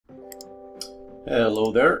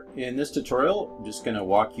Hello there. In this tutorial, I'm just going to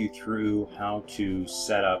walk you through how to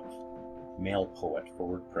set up MailPoet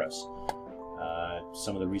for WordPress.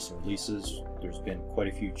 Some of the recent releases, there's been quite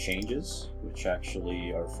a few changes, which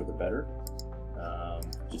actually are for the better.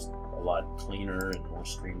 Just a lot cleaner and more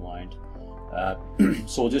streamlined.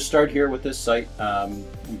 So we'll just start here with this site.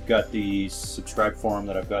 We've got the subscribe form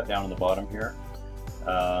that I've got down on the bottom here.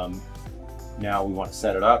 Now we want to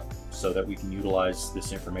set it up so that we can utilize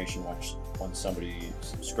this information once somebody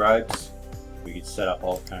subscribes. We can set up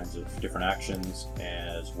all kinds of different actions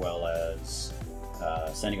as well as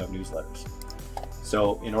sending out newsletters.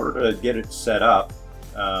 So in order to get it set up,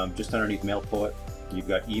 just underneath MailPoet, you've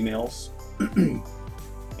got emails.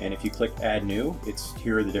 And if you click Add New,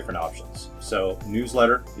 here are the different options. So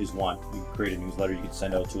newsletter is one. You can create a newsletter you can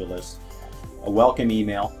send out to a list. A welcome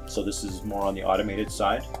email, so this is more on the automated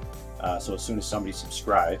side. So as soon as somebody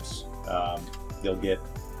subscribes, they'll get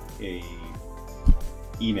a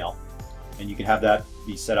email, and you can have that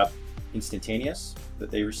be set up instantaneous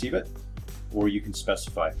that they receive it, or you can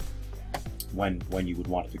specify when you would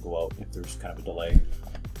want it to go out if there's kind of a delay.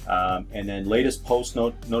 And then latest post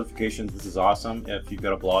notifications. This is awesome. If you've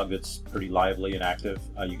got a blog that's pretty lively and active,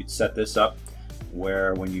 you could set this up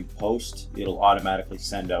where when you post, it'll automatically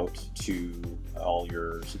send out to all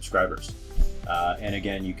your subscribers. And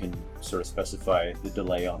again, you can sort of specify the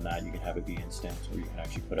delay on that. You can have it be instant, or you can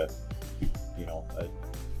actually put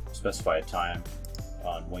specify a time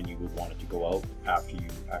on when you would want it to go out after you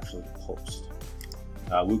actually post.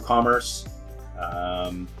 WooCommerce,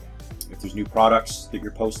 if there's new products that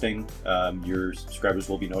you're posting, your subscribers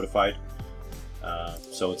will be notified.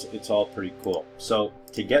 So it's all pretty cool. So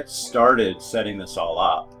to get started setting this all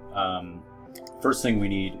up, first thing we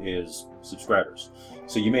need is subscribers.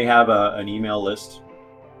 So you may have an email list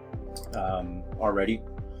already.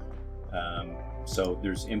 So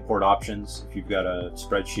there's import options. If you've got a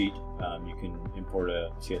spreadsheet, you can import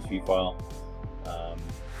a CSV file.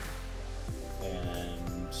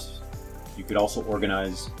 And you could also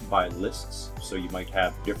organize by lists. So you might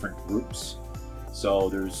have different groups.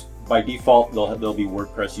 So by default, there'll be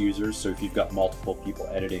WordPress users. So if you've got multiple people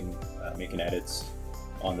editing, making edits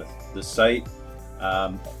on the site,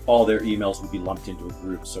 all their emails would be lumped into a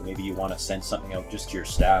group. So maybe you want to send something out just to your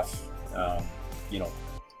staff.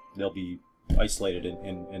 They'll be isolated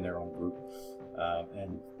in their own group,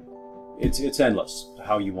 and it's endless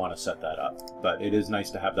how you want to set that up. But it is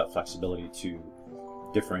nice to have that flexibility to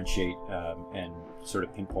differentiate and sort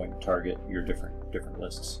of pinpoint and target your different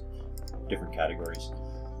lists, different categories.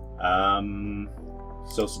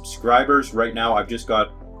 So subscribers, right now I've just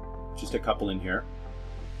got a couple in here.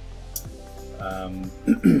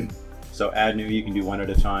 So add new, you can do one at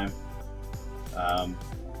a time,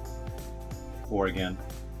 or again,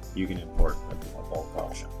 you can import a bulk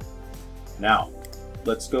option. Now,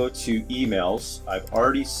 let's go to emails. I've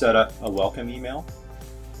already set up a welcome email,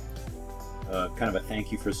 kind of a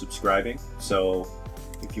thank you for subscribing. So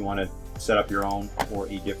if you want to set up your own or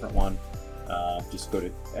a different one, just go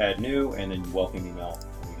to add new and then welcome email,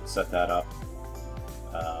 and you can set that up.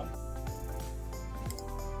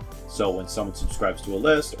 So when someone subscribes to a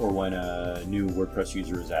list, or when a new WordPress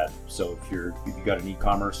user is added. So if you've got an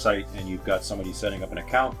e-commerce site and you've got somebody setting up an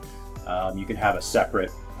account, you can have a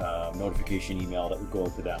separate notification email that would go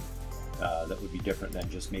out to them. That would be different than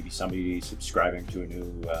just maybe somebody subscribing to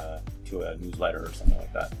a newsletter or something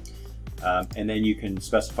like that. And then you can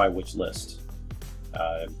specify which list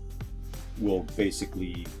will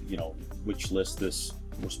basically, which list this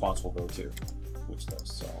response will go to, which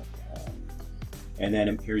list. So. And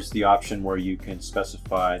then here's the option where you can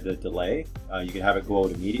specify the delay. You can have it go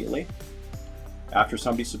out immediately after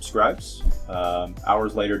somebody subscribes,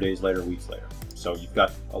 hours later, days later, weeks later. So you've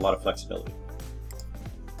got a lot of flexibility.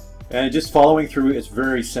 And just following through, it's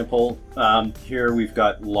very simple. Here we've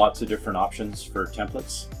got lots of different options for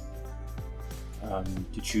templates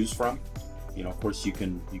to choose from. Of course, you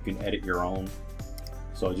can edit your own.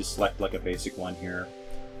 So I'll just select like a basic one here.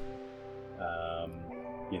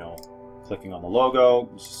 Clicking on the logo,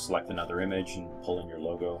 just select another image and pull in your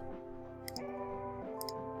logo.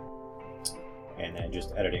 And then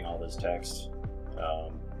just editing all this text.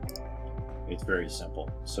 It's very simple.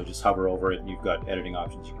 So just hover over it and you've got editing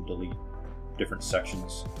options. You can delete different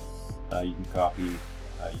sections. You can copy,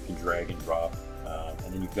 you can drag and drop.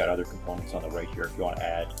 And then you've got other components on the right here if you want to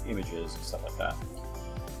add images and stuff like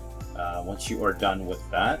that. Once you are done with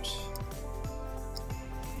that,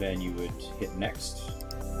 then you would hit next.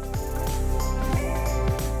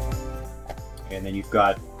 And then you've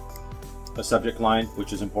got a subject line,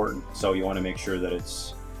 which is important. So you want to make sure that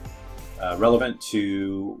it's relevant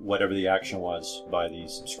to whatever the action was by the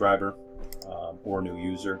subscriber. or new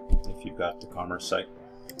user if you've got the commerce site.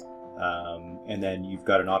 And then you've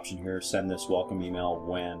got an option here, send this welcome email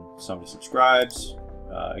when somebody subscribes.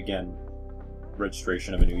 Again,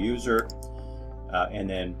 registration of a new user, and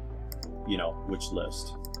then, you know, which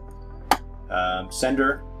list.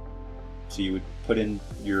 Sender, so you would put in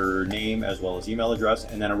your name as well as email address,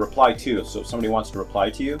 and then a reply to. So if somebody wants to reply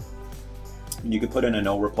to you, you could put in a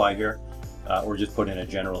no reply here, or just put in a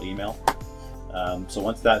general email. So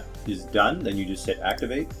once that is done, then you just hit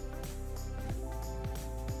activate,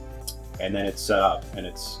 and then it's set up and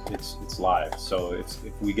it's live. So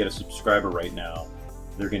if we get a subscriber right now,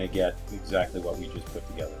 they're going to get exactly what we just put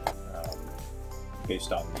together,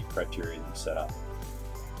 based on the criteria that we set up.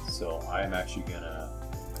 So I am actually going to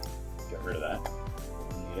get rid of that.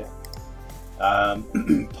 Don't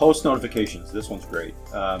need it. Post notifications. This one's great.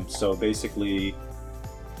 So basically,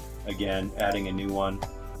 again, adding a new one.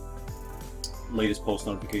 Latest post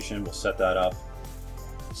notification, we'll set that up.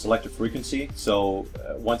 Select a frequency. So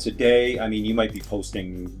once a day. I mean, you might be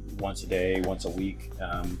posting once a day, once a week.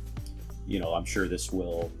 You know, I'm sure this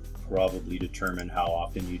will probably determine how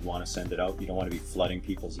often you'd want to send it out. You don't want to be flooding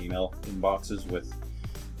people's email inboxes with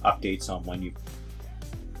updates on when you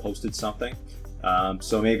posted something.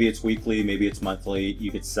 So maybe it's weekly, maybe it's monthly. You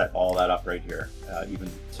could set all that up right here, even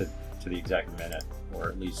to the exact minute, or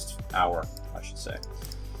at least hour, I should say.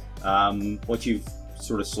 Once you've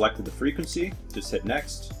sort of selected the frequency, just hit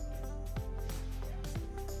next.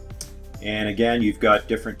 And again, you've got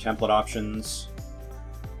different template options.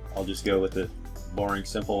 I'll just go with the boring,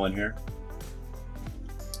 simple one here.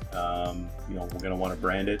 You know, we're going to want to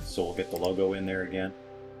brand it, so we'll get the logo in there again.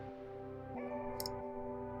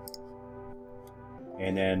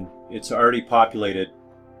 And then it's already populated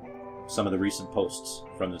some of the recent posts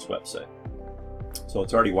from this website. So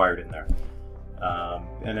it's already wired in there.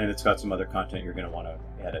 And then it's got some other content you're going to want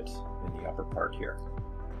to edit in the upper part here.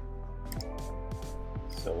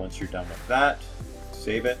 So once you're done with that,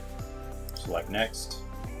 save it, select next.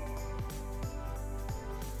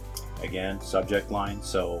 Again, subject line,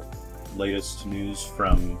 so latest news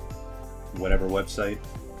from whatever website.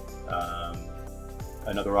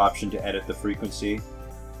 Another option to edit the frequency,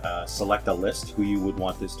 select a list who you would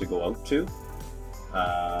want this to go out to,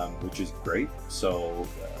 which is great. So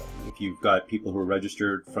if you've got people who are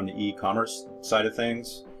registered from the e-commerce side of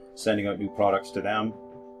things, sending out new products to them,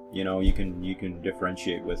 you know, you can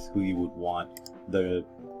differentiate with who you would want the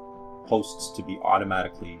posts to be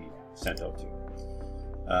automatically sent out to.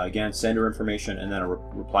 Again, sender information, and then a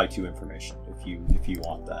reply to information if you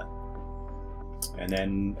want that. And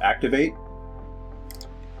then activate.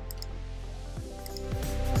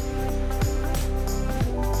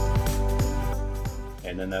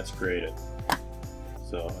 And then that's created.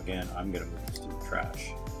 So again, I'm going to move this to the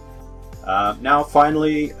trash. Now,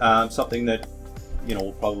 finally, something that, you know,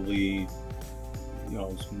 will probably, you know,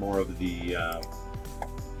 is more of the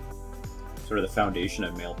sort of the foundation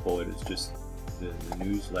of MailPoet is just the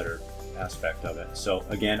newsletter aspect of it. So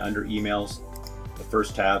again, under emails, the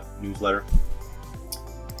first tab, newsletter.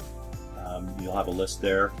 You'll have a list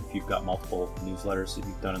there if you've got multiple newsletters that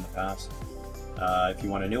you've done in the past. If you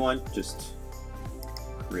want a new one, just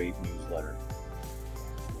create newsletter.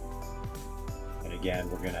 And again,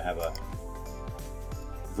 we're going to have a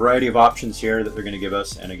variety of options here that they're going to give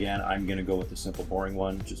us. And again, I'm going to go with the simple, boring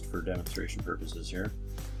one just for demonstration purposes here.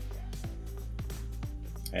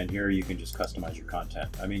 And here you can just customize your content.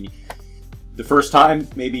 I mean, the first time,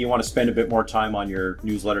 maybe you want to spend a bit more time on your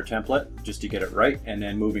newsletter template just to get it right. And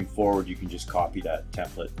then moving forward, you can just copy that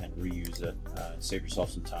template and reuse it, save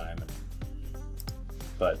yourself some time.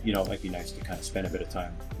 But, you know, it might be nice to kind of spend a bit of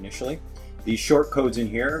time initially. These short codes in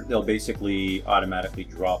here, they'll basically automatically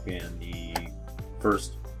drop in the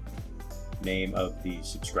first name of the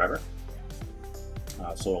subscriber.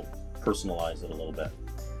 So it'll personalize it a little bit.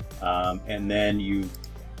 And then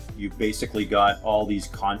you've basically got all these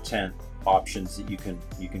content options that you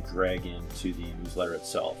can drag into the newsletter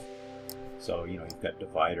itself. So, you know, you've got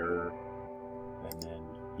divider, and then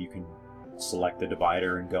you can select the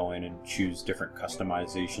divider and go in and choose different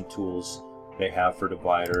customization tools they have for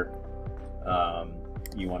divider.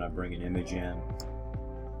 You want to bring an image in,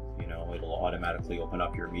 you know, it'll automatically open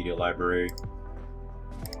up your media library.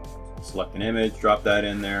 Select an image, drop that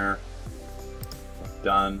in there,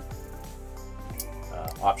 done.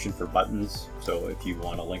 Option for buttons, so if you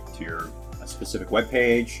want to link to a specific web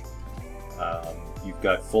page, you've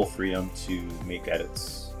got full freedom to make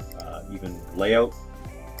edits, even layout.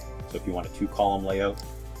 So if you want a 2-column layout,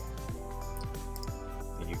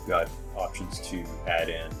 then you've got options to add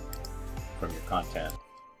in from your content.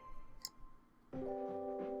 And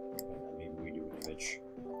maybe we do an image.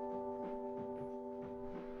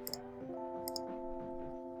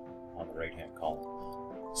 right hand column.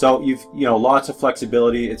 So you've lots of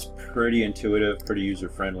flexibility. It's pretty intuitive, pretty user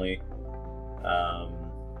friendly.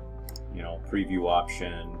 Preview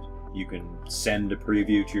option. You can send a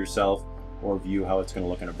preview to yourself or view how it's going to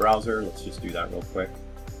look in a browser. Let's just do that real quick.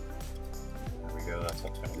 There we go. That's how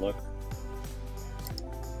it's going to look.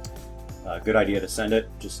 Good idea to send it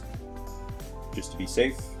just to be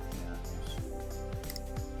safe.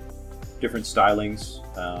 Different stylings,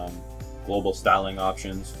 global styling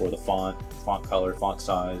options for the font color, font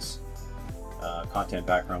size, content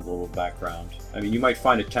background, global background. I mean, you might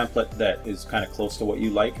find a template that is kind of close to what you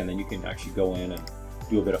like, and then you can actually go in and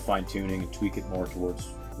do a bit of fine tuning and tweak it more towards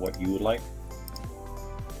what you would like.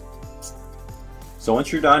 So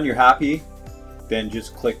once you're done, you're happy, then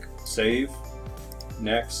just click Save,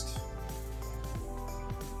 Next.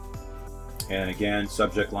 And again,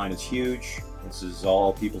 subject line is huge. This is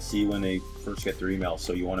all people see when they first get their email,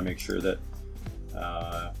 so you want to make sure that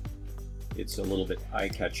it's a little bit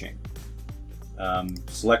eye-catching.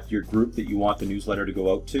 Select your group that you want the newsletter to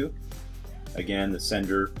go out to. Again, the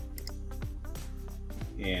sender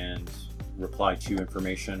and reply to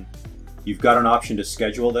information. You've got an option to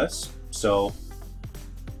schedule this, so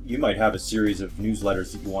you might have a series of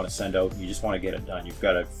newsletters that you want to send out and you just want to get it done. You've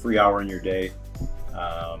got a free hour in your day.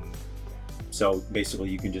 So basically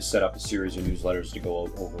you can just set up a series of newsletters to go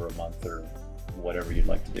out over a month or whatever you'd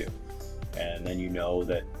like to do. And then you know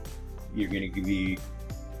that you're going to be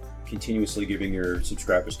continuously giving your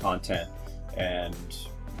subscribers content and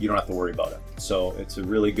you don't have to worry about it. So it's a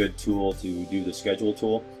really good tool to do the schedule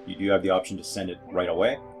tool. You do have the option to send it right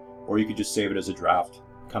away, or you could just save it as a draft,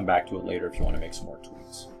 come back to it later if you want to make some more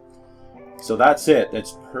tweaks. So that's it.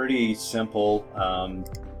 That's pretty simple.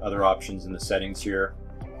 Other options in the settings here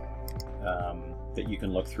that you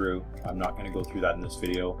can look through. I'm not going to go through that in this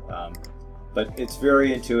video, but it's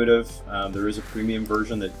very intuitive. There is a premium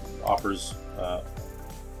version that offers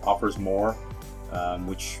more,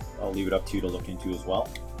 which I'll leave it up to you to look into as well.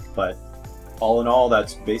 But all in all,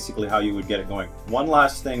 that's basically how you would get it going. One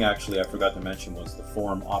last thing actually I forgot to mention was the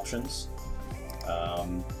form options.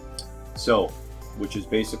 Which is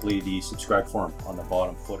basically the subscribe form on the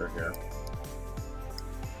bottom footer here.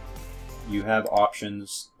 You have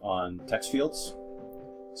options on text fields.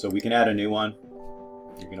 So we can add a new one.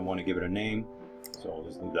 You're going to want to give it a name. So I'll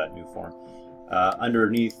just leave that new form.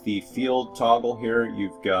 Underneath the field toggle here,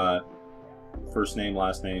 you've got first name,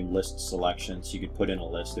 last name, list selection. So you could put in a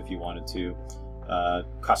list if you wanted to.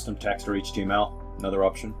 Custom text or HTML, another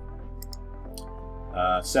option.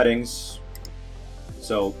 Settings.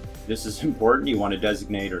 So this is important. You want to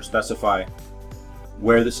designate or specify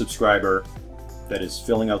where the subscriber that is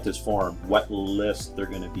filling out this form, what list they're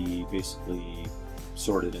going to be basically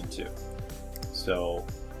sorted into. So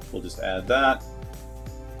we'll just add that.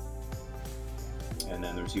 And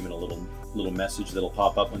then there's even a little message that'll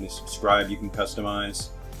pop up when they subscribe. You can customize.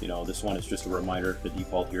 This one is just a reminder. The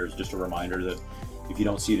default here is just a reminder that if you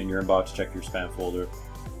don't see it in your inbox, check your spam folder.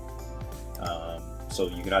 So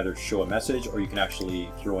you can either show a message or you can actually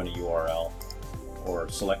throw in a URL or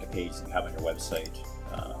select a page that you have on your website,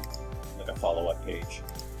 like a follow-up page.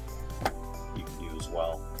 You can do as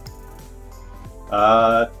well.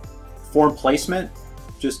 Form placement.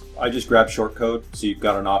 I just grabbed shortcode, so you've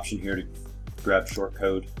got an option here to grab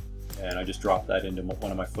shortcode, and I just dropped that into one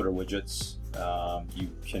of my footer widgets. You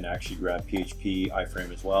can actually grab PHP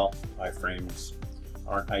iframe as well. Iframes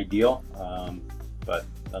aren't ideal, but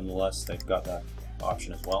nonetheless they've got that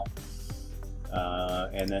option as well.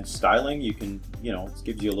 And then styling, you can, it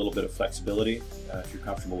gives you a little bit of flexibility. If you're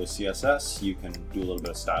comfortable with CSS, you can do a little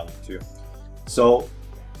bit of styling too. So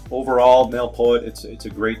overall, MailPoet, it's a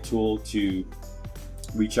great tool to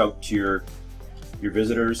reach out to your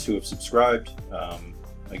visitors who have subscribed.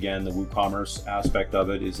 Again, the WooCommerce aspect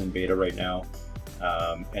of it is in beta right now,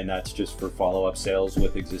 and that's just for follow-up sales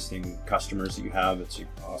with existing customers that you have. It's an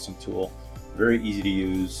awesome tool, very easy to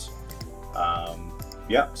use.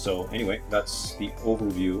 Yeah, so anyway, that's the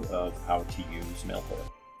overview of how to use MailPoet.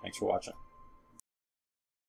 Thanks for watching.